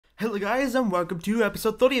Hello guys and welcome to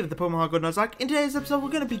episode 30 of the Pokemon HeartGold Nuzlocke. In today's episode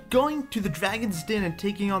we're going to be going to the Dragon's Den and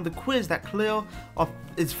taking on the quiz that Cleo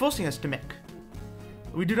is forcing us to make.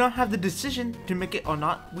 We do not have the decision to make it or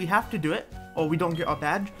not. We have to do it or we don't get our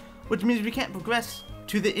badge, which means we can't progress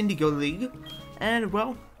to the Indigo League. And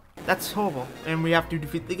well, that's horrible and we have to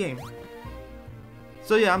defeat the game.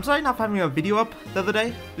 So yeah, I'm sorry not having a video up the other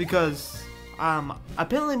day because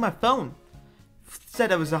apparently my phone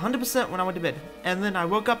said it was 100% when I went to bed, and then I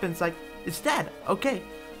woke up and it's like, it's dead. Okay,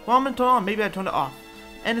 well I'm gonna turn it on. Maybe I turned it off,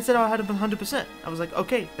 and it said I had it 100%. I was like,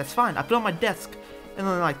 okay, that's fine. I put it on my desk, and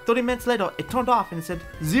then like 30 minutes later, it turned off and it said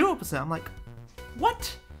 0%. I'm like,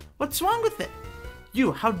 what? What's wrong with it?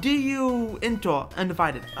 How do you enter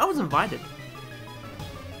uninvited? I was invited.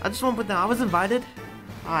 I just want to put down, I was invited.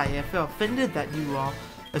 I feel offended that you are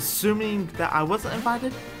assuming that I wasn't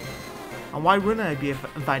invited. And why wouldn't I be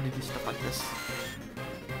invited to stuff like this?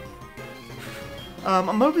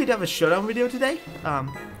 I'm hoping to have a showdown video today.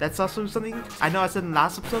 That's also something I know I said in the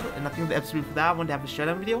last episode, and I think the episode before that I wanted to have a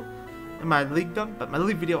showdown video in my league done, but my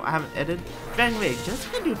league video I haven't edited. But anyway,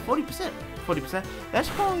 just gonna do 40%. 40%. That's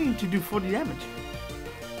going to do 40 damage.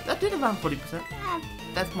 That did around 40%.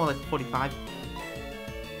 That's more like 45.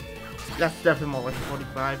 That's definitely more like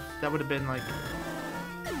 45. That would have been like,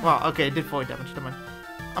 well, okay, it did 40 damage. Never mind.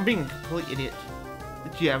 I'm being a complete idiot.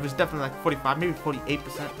 Yeah, it was definitely like 45, maybe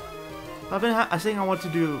 48%. I've been saying I want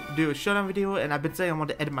to do a showdown video, and I've been saying I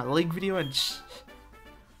want to edit my league video, and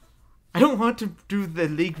I don't want to do the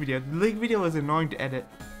league video. The league video is annoying to edit.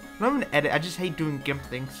 I'm not going to edit. I just hate doing GIMP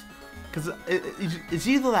things, because it's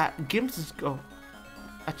either that GIMPs is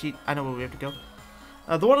actually I know where we have to go.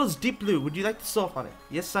 The water is deep blue. Would you like to surf on it?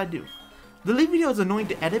 Yes, I do. The league video is annoying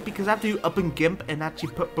to edit because I have to open GIMP and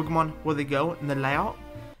actually put Pokemon where they go in the layout.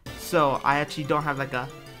 So I actually don't have like a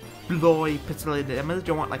blurry pixelated image.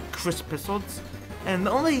 I want like crisp pixels. And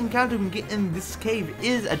the only encounter we can get in this cave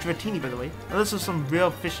is a Dratini, by the way. Now, this is some real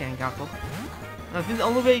fishing encounter. And I think the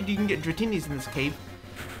only way you can get Dratinis in this cave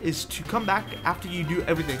is to come back after you do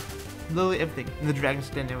everything. Literally everything in the Dragon's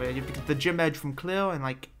Den area. You have to get the gym edge from Cleo and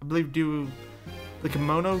like I believe do the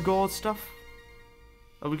kimono gold stuff.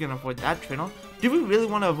 Are we gonna avoid that trainer? Do we really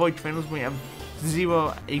want to avoid trainers when we have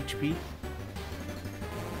 0 HP?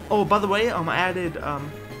 Oh, by the way, I added a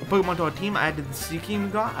Pokemon to our team. I added the Seeking we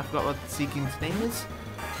got. I forgot what the Seeking's name is.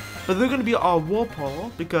 But they're gonna be our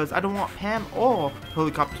Warpole because I don't want Pam or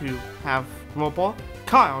Helicopter to have Warpole.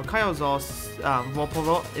 Kyle's our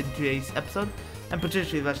Warpole in today's episode, and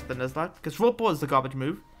potentially the rest of the Nuzlocke because Warpole is the garbage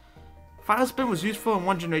move. Fire Spin was useful in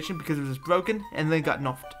one generation because it was broken and then got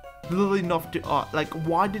nerfed. Literally nerfed to like,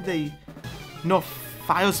 why did they nerf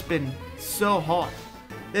Fire Spin so hard?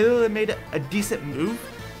 They literally made it a decent move.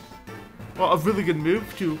 Well, a really good move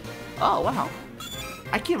to, oh wow,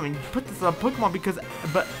 I can't even put this on Pokemon because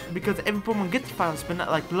every Pokemon gets Fire Spin at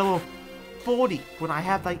like level 40 when I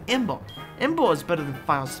have like Ember. Ember is better than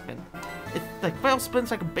Fire Spin. It's like Fire Spin's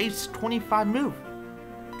like a base 25 move.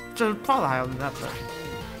 So probably higher than that, but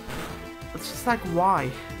it's just like why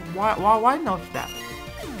nerf that?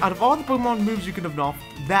 Out of all the Pokemon moves you could have nerfed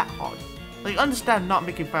that hard. Like, understand not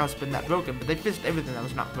making Fire Spin that broken, but they fixed everything that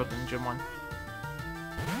was not broken in Gen 1.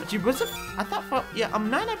 Actually, was it? I thought, yeah, I'm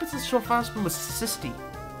 99% sure Fire Spin was 60.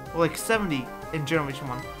 Or like 70 in Generation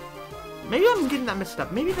 1. Maybe I'm getting that messed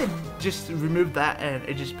up. Maybe they just removed that and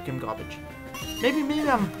it just became garbage. Maybe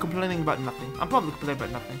I'm complaining about nothing. I'm probably complaining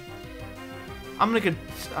about nothing.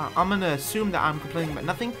 I'm gonna assume that I'm complaining about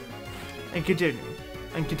nothing and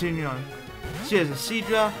continue on. So here's a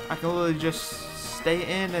Seadra. I can literally just stay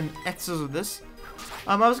in and X's with this.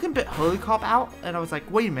 I was gonna put Holycop out, and I was like,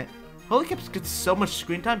 wait a minute. Holycop gets so much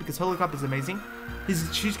screen time because Holycop is amazing.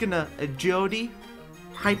 She's gonna agility,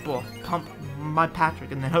 hyper pump my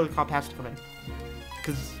Patrick, and then Holycop has to come in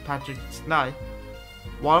because Patrick's not.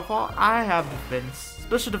 Waterfall. I have defense.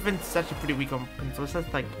 Special defense is actually pretty weak on Pencil. So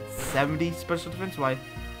it's like 70 special defense. Why?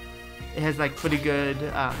 It has like pretty good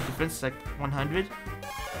defense, like 100.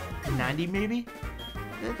 90 maybe?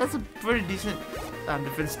 That's a pretty decent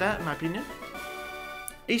defense stat in my opinion.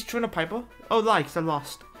 Ace Trainer Piper. Oh, likes, I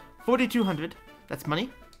lost. 4,200. That's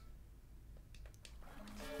money.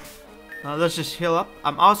 Let's just heal up.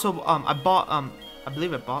 Also, I bought, I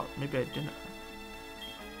believe I bought, maybe I didn't.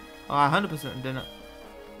 Oh, I 100% didn't.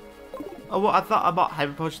 Oh, well, I thought I bought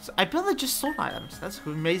Hyper Potions. I barely just sold items. That's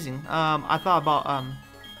amazing. I thought I bought,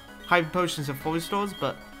 Hyper Potions at 40 stores,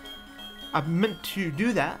 but I meant to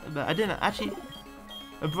do that, but I didn't. Actually,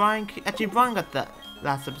 Brian got that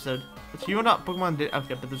last episode. So you're not Pokemon did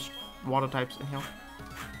okay, but there's water types in here.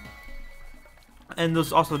 And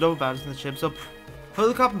there's also double battles in the ship. So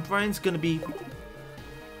Helicopter and Brian's gonna be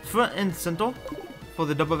front and center for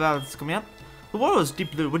the double battle that's coming up. The water is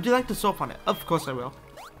deep blue. Would you like to surf on it? Of course I will.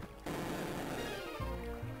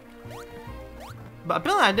 But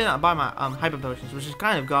apparently I didn't buy my hyper potions, which is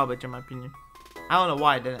kind of garbage in my opinion. I don't know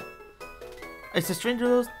why I didn't. It's a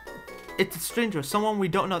stranger. It's a stranger, someone we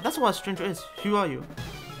don't know. That's what a stranger is. Who are you?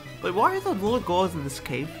 Wait, why are there little girls in this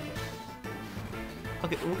cave?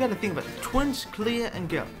 Okay, we gotta think about it. Twins, Clea, and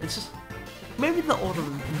Gil. It's just maybe the older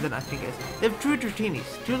than I think it is. They have 2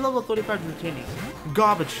 Dratinies, 2 level 35 Dratinies.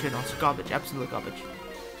 Garbage Shinos, garbage, absolute garbage.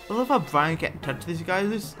 I love how Brian can't touch these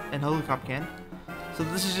guys and Helicopter can. So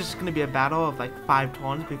this is just gonna be a battle of like 5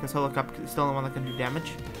 turns because Helicopter is still the one that can do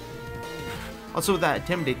damage. Also with that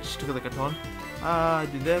Intimidate just took like a turn.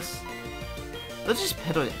 Do this. Let's just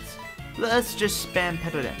Petal Dance. Let's just spam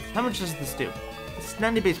Petal Dance. How much does this do? It's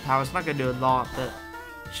 90 base power, it's not gonna do a lot, but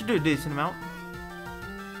it should do a decent amount.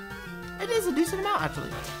 It is a decent amount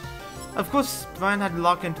actually. Of course, Brian had to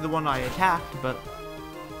lock into the one I attacked, but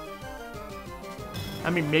I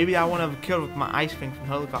mean maybe I wouldn't have killed with my Ice Ring from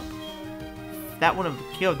Helicopter. If that wouldn't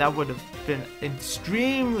have killed, that would have been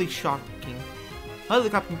extremely shocking.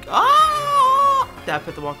 Helicopter. Ah! Did I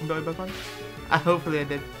put the walking belly back on? Hopefully I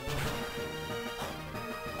did.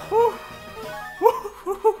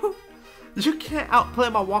 You can't outplay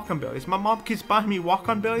my walk-on berries. My mom keeps buying me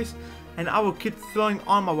walk-on berries, and I will keep throwing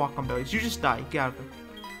on my walk-on berries. You just die. Get out of here.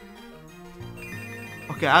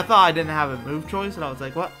 Okay, I thought I didn't have a move choice, and I was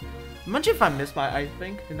like, what? Imagine if I missed my Ice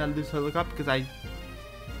Ring and I lose Helicopter because I...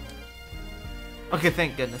 Okay,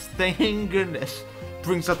 thank goodness. Thank goodness.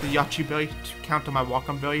 Brings up the Yachi Berry to counter my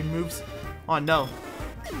walk-on berry moves. Oh no.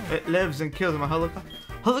 It lives and kills my Helicopter.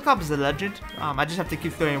 Helicopter is a legend. I just have to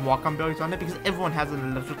keep throwing walk-on berries on it because everyone has an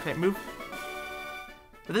electric type move.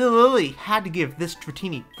 But they literally had to give this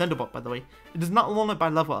Dratini Thunderbolt, by the way. It does not learn it by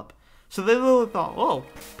level up. So they literally thought, oh,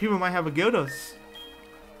 people might have a Gyarados.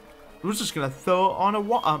 We're just gonna throw on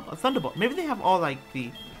a Thunderbolt. Maybe they have all like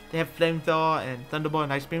they have Flamethrower and Thunderbolt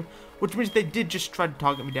and Ice Beam, which means they did just try to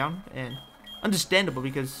target me down, and understandable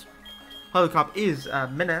because Helicopter is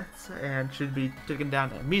menace and should be taken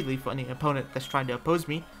down immediately for any opponent that's trying to oppose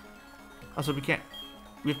me. Also, we have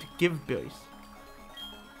to give berries.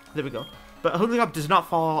 There we go. But Helicopter does not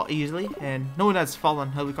fall easily, and no one has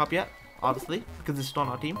fallen Helicopter yet, obviously, because it's still on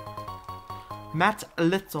our team. Matt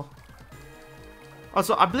Little.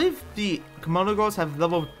 Also, I believe the Kimono Girls have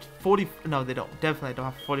level 40. No, they don't. Definitely don't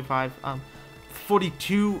have 45.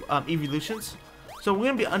 42 evolutions. So we're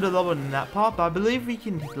gonna be under leveled in that part, but I believe we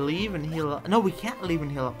can leave and heal up. No, we can't leave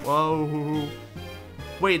and heal up. Whoa.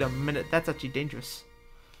 Wait a minute, that's actually dangerous.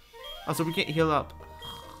 Also, we can't heal up.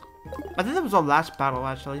 I think that was our last battle,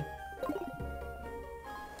 actually.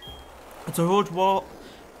 It's a huge wall.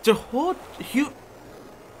 It's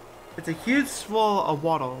a huge swirl of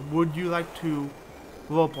water. Would you like to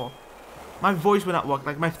whirlpool? My voice will not work.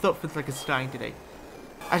 Like, my throat feels like it's dying today.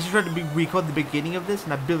 I just tried to record the beginning of this,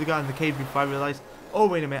 and I barely got in the cave before I realized, oh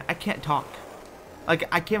wait a minute, I can't talk. Like,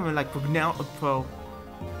 I can't even like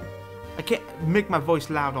I can't make my voice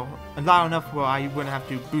loud enough where I wouldn't have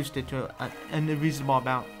to boost it to a reasonable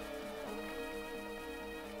amount.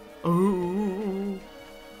 Oh,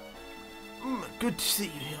 good to see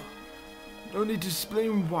you here. No need to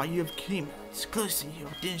explain why you have came. It's close to you,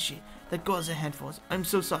 didn't she? That girl's a handful. I'm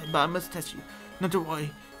so sorry, but I must test you. Not to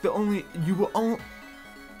worry. You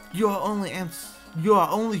are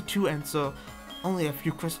only to answer only a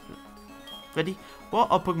few questions. Ready? Well,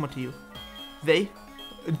 I'll Pokemon to you. They?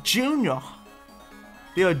 Junior.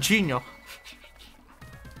 They are junior.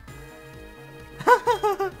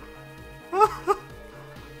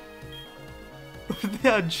 They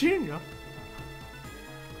are junior.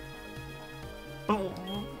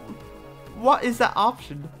 What is that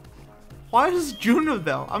option? Why is junior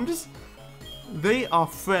though? They are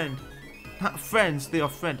friend. Not friends, they are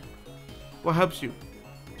friend. What helps you?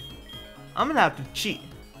 I'm gonna have to cheat.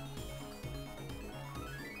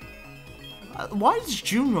 Why is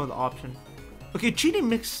Junior the option? Okay, cheating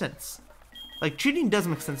makes sense. Like, cheating does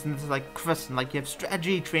make sense in this, like, question. Like, you have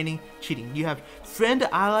strategy, training, cheating. You have friend,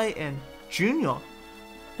 ally, and junior.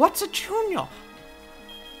 What's a junior?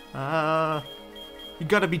 You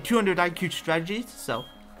gotta be 200 IQ strategies, so.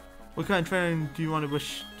 What kind of training do you want to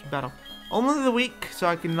wish to battle? Only the weak, so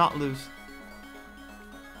I can not lose.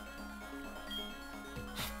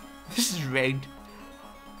 This is rigged.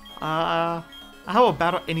 I will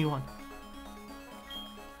battle anyone.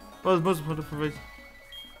 What was most important for race?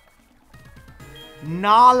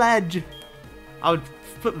 Knowledge! I would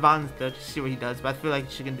put Violence there to see what he does, but I feel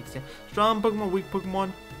like she can do the same. Strong Pokemon, weak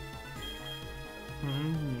Pokemon.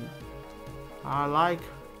 I'm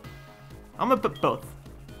gonna put both.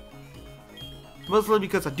 Mostly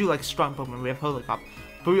because I do like strong Pokemon. We have Holicop.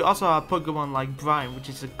 But we also have Pokemon like Brian, which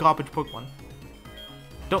is a garbage Pokemon.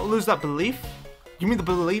 Don't lose that belief. You mean the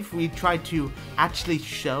belief we tried to actually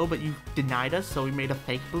show, but you denied us, so we made a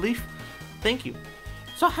fake belief? Thank you.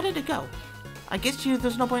 So how did it go? I guess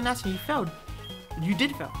there's no point in asking. You failed. You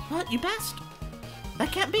did fail. What? You passed?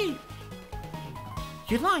 That can't be.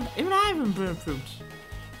 You're lying. Even I haven't been improved.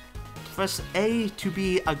 Press A to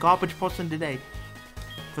be a garbage person today.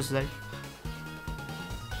 Press A.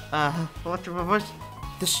 What's your voice?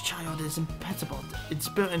 This child is impeccable in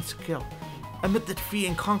spirit and skill. Admit the defeat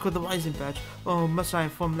and conquer the Rising Badge. Oh, must I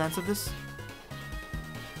inform Lance of this?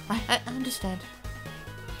 I understand.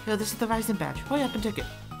 Here, this is the Rising Badge. Hurry up and take it.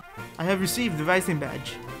 I have received the Rising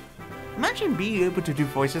Badge. Imagine being able to do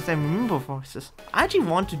voices and remember voices. I actually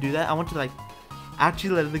want to do that. I want to like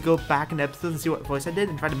actually let it go back in episodes and see what voice I did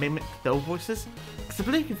and try to mimic those voices. Because I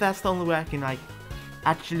believe that's the only way I can like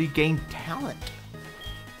actually gain talent.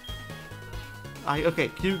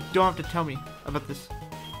 Okay, you don't have to tell me about this.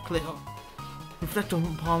 Cleo. Reflect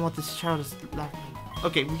upon what this child is like.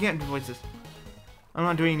 Okay, we can't do voices. I'm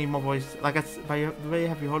not doing any more voices. Like by the way,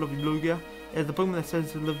 have you heard of Lugia? It's the Pokemon that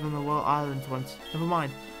says to live in the World Islands once. Never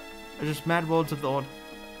mind. They're just mad words of the odd.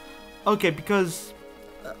 Okay, because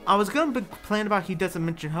I was gonna be playing about he doesn't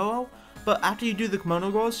mention Ho-Oh, but after you do the Kimono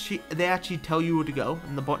Girls, they actually tell you where to go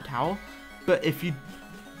in the Bont Tower. But if you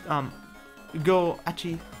go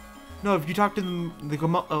no, if you talk to them,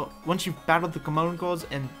 once you've battled the Kimono Girls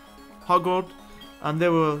in HeartGold, they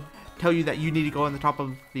will tell you that you need to go on the top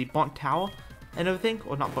of the Bont Tower and everything,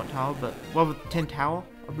 or not Bont Tower, but well, Tin Tower,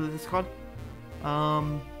 I believe it's called.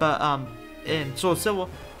 In Soul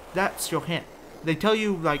Silver, that's your hint. They tell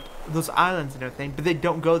you like those islands and everything, but they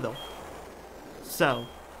don't go though. So,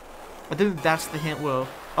 I think that's the hint. Where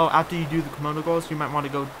after you do the Kimono Girls, you might want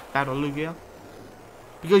to go battle Lugia,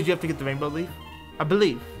 because you have to get the Rainbow Leaf, I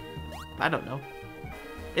believe. I don't know.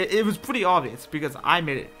 It was pretty obvious because I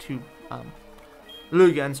made it to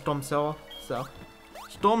Lugia and Storm Silver. So,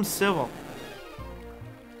 Storm Silver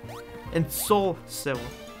and Soul Silver.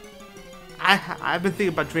 I've been thinking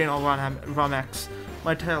about training all Ron X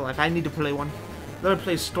my entire life. I need to play one. Let me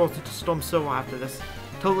play Storm Silver after this.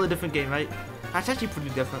 Totally different game, right? That's actually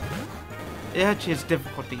pretty different. It actually has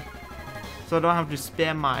difficulty, so I don't have to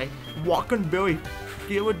spam my Walking Berry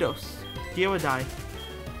Gyarados.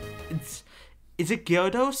 Is it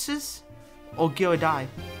Gyarados or Gyarados?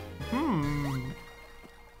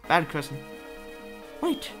 Bad question.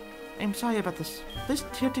 Wait, I'm sorry about this. Please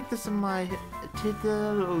take this in my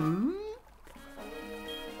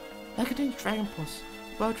that contains Dragon Pulse.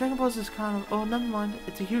 Well, Dragon Pulse is kind of... Oh, never mind.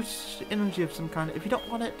 It's a huge energy of some kind. If you don't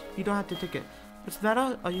want it, you don't have to take it. What's the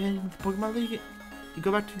matter? Are you in the Pokemon League? You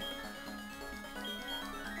go back to...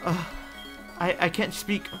 I can't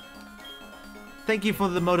speak. Thank you for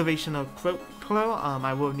the motivational quote, Chloe.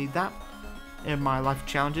 I will need that in my life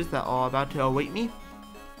challenges that are about to await me.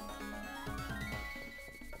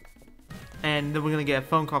 And then we're going to get a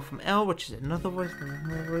phone call from Elle, which is another voice.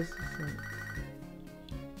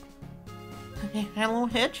 Hey, hello,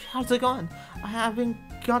 Hitch. How's it going? I've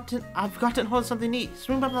gotten hold of something neat.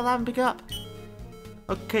 Swing by the lab and pick it up.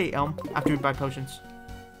 Okay, Elm. After we buy potions.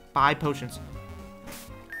 Buy potions.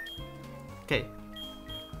 Okay.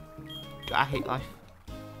 I hate life.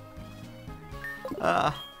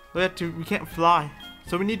 We can't fly,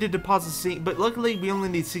 so we need to deposit Seeking. But luckily, we only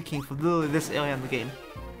need Seeking for literally this area in the game.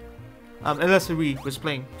 Unless we was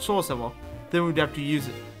playing Soul Silver, then we'd have to use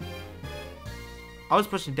it. I was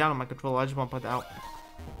pushing down on my controller, I just want to point that out.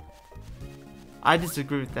 I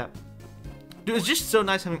disagree with that. Dude, it's just so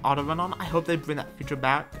nice having auto run on. I hope they bring that feature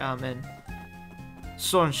back in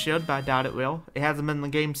Sword and Shield, but I doubt it will. It hasn't been in the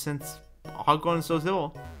game since HeartGold and Soul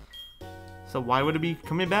Silver. So why would it be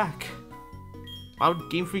coming back? Why would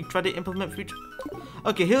Game Freak try to implement feature?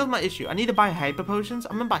 Okay, here's my issue. I need to buy Hyper Potions.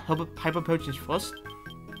 I'm gonna buy Hyper Potions first.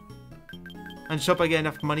 And just hope I get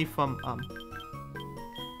enough money from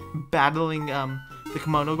battling the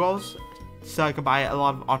Kimono Girls, so I can buy a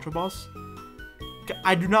lot of Ultra Balls.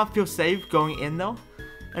 I do not feel safe going in though,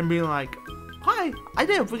 and being like, "Hi, I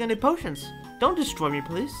didn't bring any potions. Don't destroy me,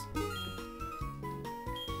 please."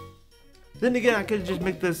 Then again, I could just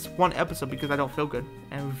make this one episode because I don't feel good,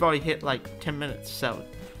 and we've already hit like 10 minutes. So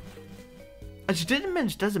I just didn't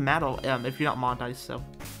mention. Doesn't matter if you're not monetized. So,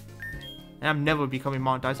 and I'm never becoming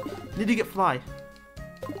monetized. Need to get Fly.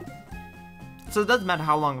 So it doesn't matter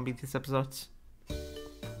how long I make these episodes.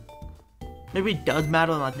 Maybe it does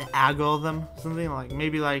matter like the algorithm, something like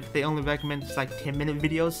maybe like they only recommend just like 10-minute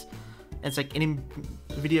videos. And it's like any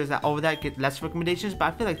videos that over that get less recommendations,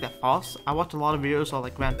 but I feel like that's false. I watch a lot of videos that are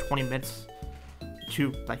like around 20 minutes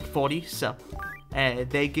to like 40, so and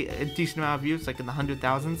they get a decent amount of views, like in the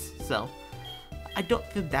 100,000s. So I don't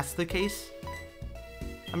think that's the case.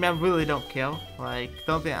 I mean, I really don't care. Like,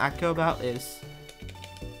 the only thing I care about is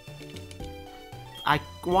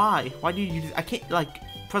why do you use, I can't like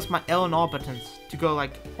press my L and R buttons to go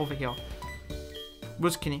like over here.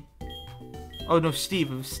 Where's Kenny? Oh no,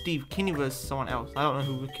 Steve. It was Steve. Kenny was someone else. I don't know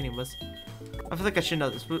who Kenny was. I feel like I should know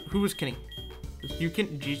this. Who was Kenny? You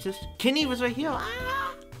Kenny? Jesus? Kenny was right here.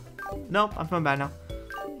 Ah! Nope, I'm feeling bad now.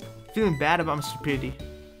 Feeling bad about my stupidity.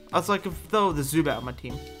 I was like, if though the Zubat on my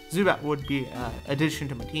team. Zubat would be an addition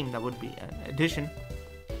to my team. That would be an addition.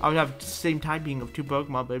 I would have the same typing of two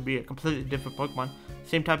Pokemon, but it'd be a completely different Pokemon.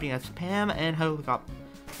 Same typing as Pam and Helicopter.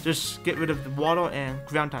 Just get rid of the water and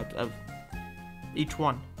ground types of each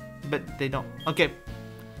one. But they don't. Okay.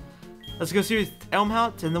 Let's go see what Elm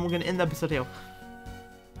wants, and then we're going to end the episode here.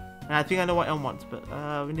 And I think I know what Elm wants, but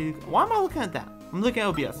we need to... Why am I looking at that? I'm looking at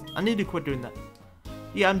OBS. I need to quit doing that.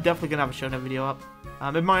 Yeah, I'm definitely going to have a Showdown video up.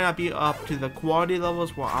 It might not be up to the quality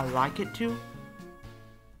levels where I like it to.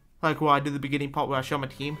 Like where I do the beginning part where I show my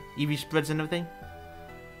team, EV spreads and everything.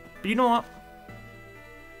 But you know what?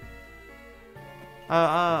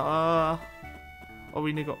 Oh,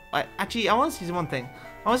 we need to go. Actually, I want to see one thing.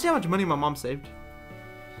 I want to see how much money my mom saved.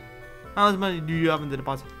 How much money do you have in the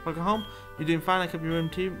deposit? Welcome home. You're doing fine. I kept your room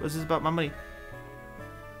too. What's this about my money?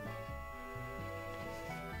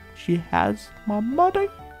 She has my money.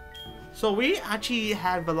 So we actually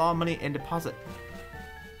have a lot of money in deposit.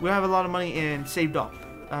 We have a lot of money in saved up.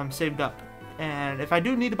 And if I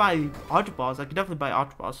do need to buy Ultra Balls, I can definitely buy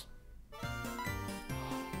Ultra Balls. Do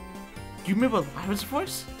you remember Lyra's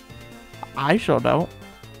voice? I sure don't.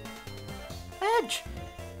 Edge,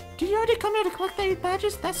 did you already come here to collect the 8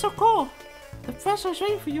 badges? That's so cool. The professor's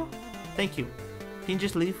waiting for you. Thank you. Can you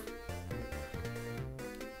just leave?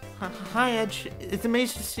 Hi, Edge. It's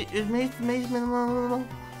amazing to see. Amazing.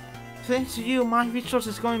 Thanks to you, my resource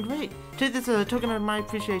is going great. Take this as a token of my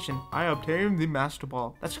appreciation. I obtained the Master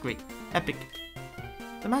Ball. That's great. Epic.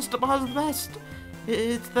 The Master Ball is the best.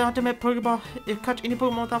 It's the ultimate Pokeball. It catch any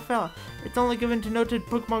Pokemon without fail. It's only given to noted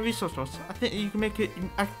Pokemon resources. I think you can make it.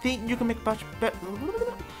 I think you can make much better.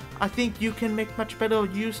 I think you can make much better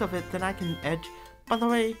use of it than I can, Edge. By the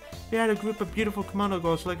way, we had a group of beautiful kimono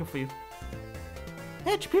girls looking for you.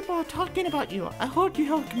 Edge, people are talking about you. I heard you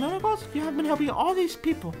help kimono girls. You have been helping all these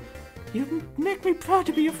people. You make me proud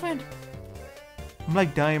to be your friend. I'm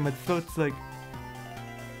like dying. My throat's like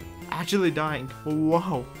actually dying.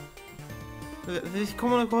 Whoa. These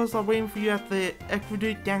kimono girls are waiting for you at the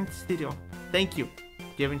Equidate Dance Studio. Thank you. Do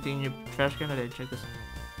you have anything in your trash can? I didn't check this.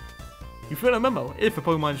 You feel a memo. If a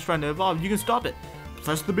Pokemon is trying to evolve, you can stop it.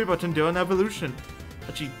 Press the B button during evolution.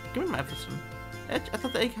 Actually, give me my evolution. Edge, I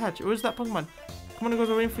thought the egg hatched. Where's that Pokemon? Kimono girls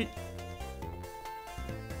are waiting for you.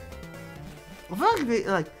 I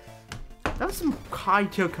feel like that was some high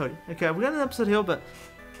tier coding. Okay, we got an episode here, but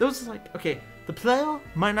those like, okay, the player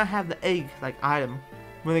might not have the egg like item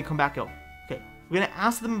when they come back out. Okay, we're gonna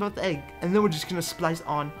ask them about the egg, and then we're just gonna splice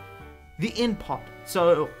on the end part.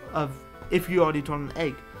 So of if you already told them the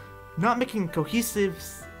egg, not making cohesive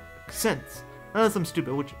sense. Unless I'm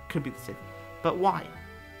stupid, which could be the same. But why?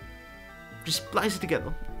 Just splice it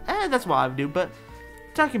together. That's what I would do. But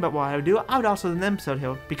talking about what I would do, I would also end the episode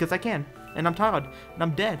here because I can, and I'm tired, and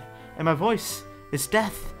I'm dead. And my voice is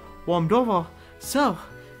death warmed over. So,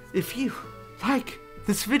 if you like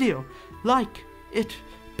this video, like it.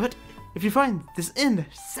 But if you find this end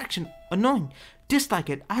section annoying, dislike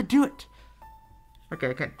it. I do it. Okay,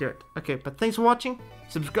 I can't do it. Okay, but thanks for watching.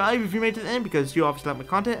 Subscribe if you made it to the end because you obviously like my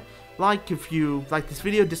content. Like if you like this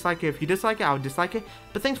video, dislike it if you dislike it, I would dislike it.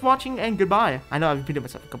 But thanks for watching and goodbye. I know I've repeated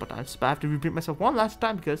myself a couple times, but I have to repeat myself one last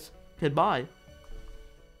time because goodbye.